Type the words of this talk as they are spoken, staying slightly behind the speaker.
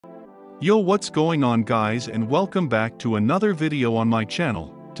Yo, what's going on guys, and welcome back to another video on my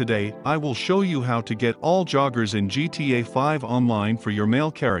channel. Today, I will show you how to get all joggers in GTA 5 online for your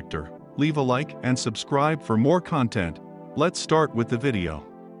male character. Leave a like and subscribe for more content. Let's start with the video.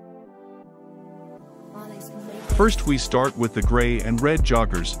 First we start with the gray and red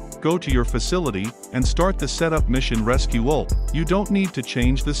joggers. Go to your facility and start the setup mission rescue ult. You don't need to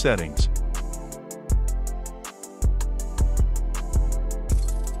change the settings.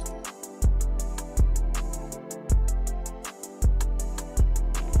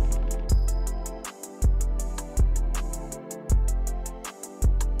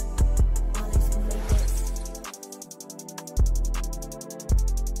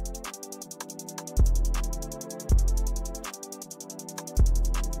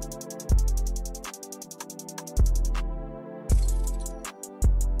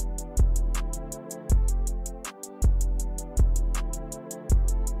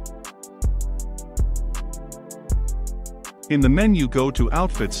 In the menu, go to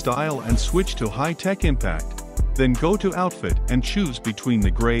Outfit Style and switch to High Tech Impact. Then go to Outfit and choose between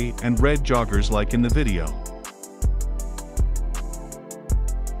the gray and red joggers like in the video.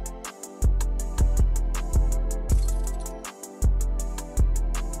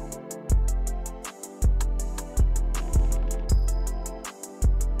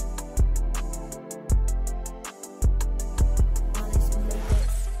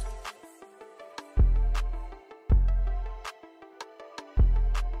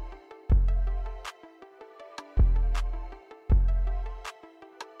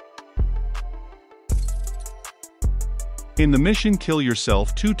 In the mission, kill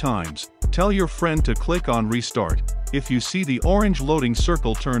yourself 2 times. Tell your friend to click on restart. If you see the orange loading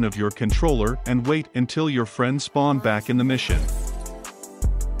circle, turn off your controller and wait until your friend spawn back in the mission.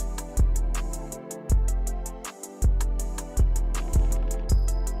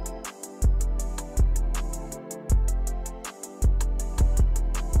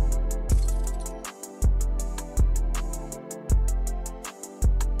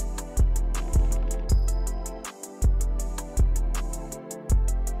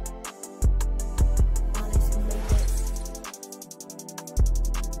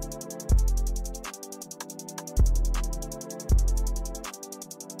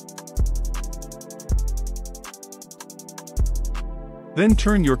 Then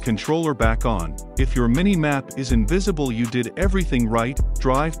turn your controller back on. If your mini-map is invisible, you did everything right.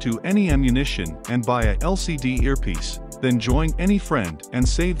 Drive to any ammunition and buy a LCD earpiece. Then join any friend and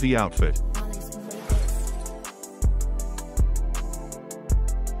save the outfit.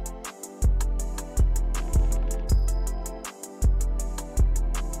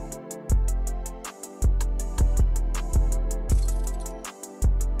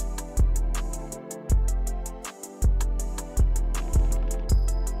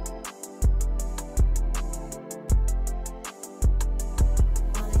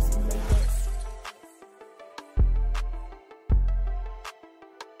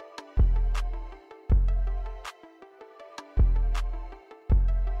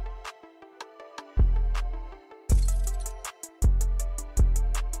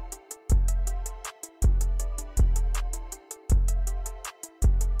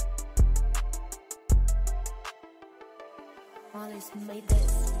 Made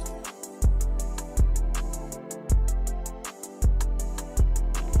this.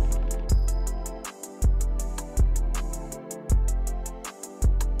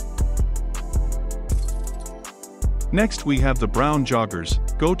 Next we have the brown joggers.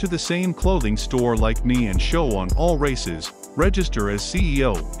 Go to the same clothing store like me and show on all races, register as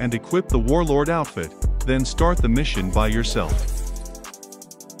CEO and equip the warlord outfit, then start the mission by yourself.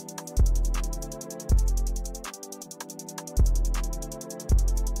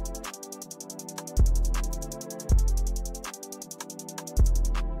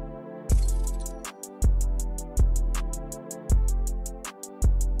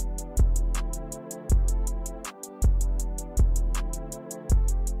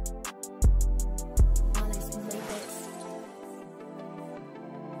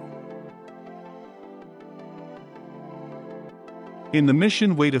 In the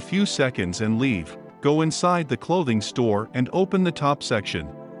mission, wait a few seconds and leave. Go inside the clothing store and open the top section.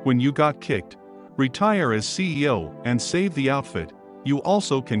 When you got kicked, retire as CEO and save the outfit. You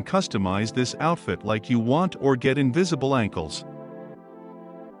also can customize this outfit like you want or get invisible ankles.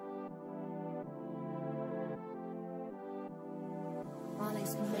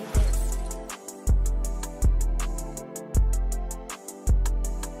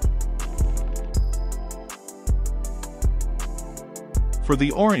 For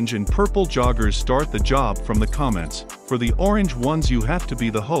the orange and purple joggers, start the job from the comments. For the orange ones, you have to be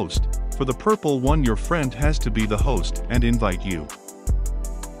the host. For the purple one, your friend has to be the host and invite you.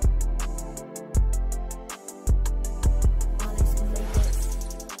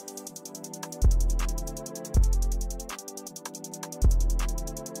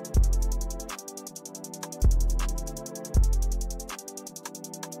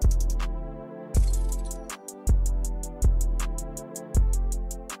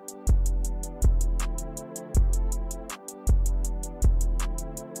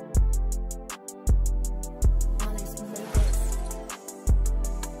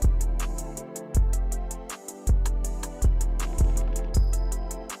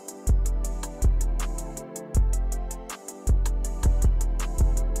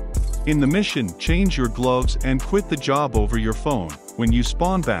 In the mission, change your gloves and quit the job over your phone. When you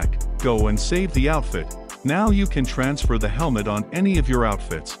spawn back, go and save the outfit. Now you can transfer the helmet on any of your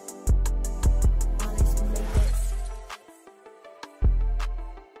outfits.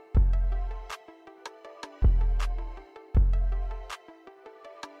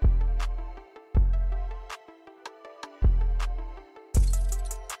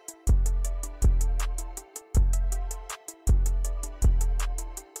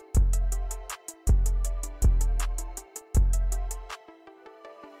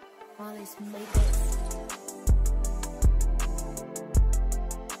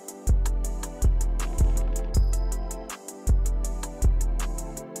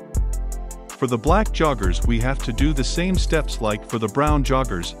 For the black joggers, we have to do the same steps like for the brown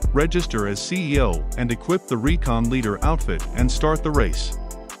joggers: register as CEO and equip the recon leader outfit and start the race.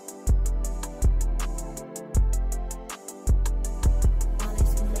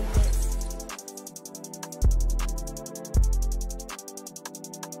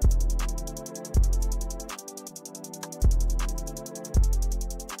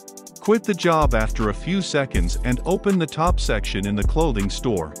 Quit the job after a few seconds and open the top section in the clothing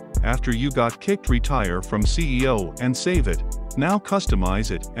store. After you got kicked, retire from CEO and save it. Now customize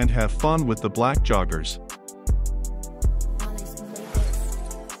it and have fun with the black joggers.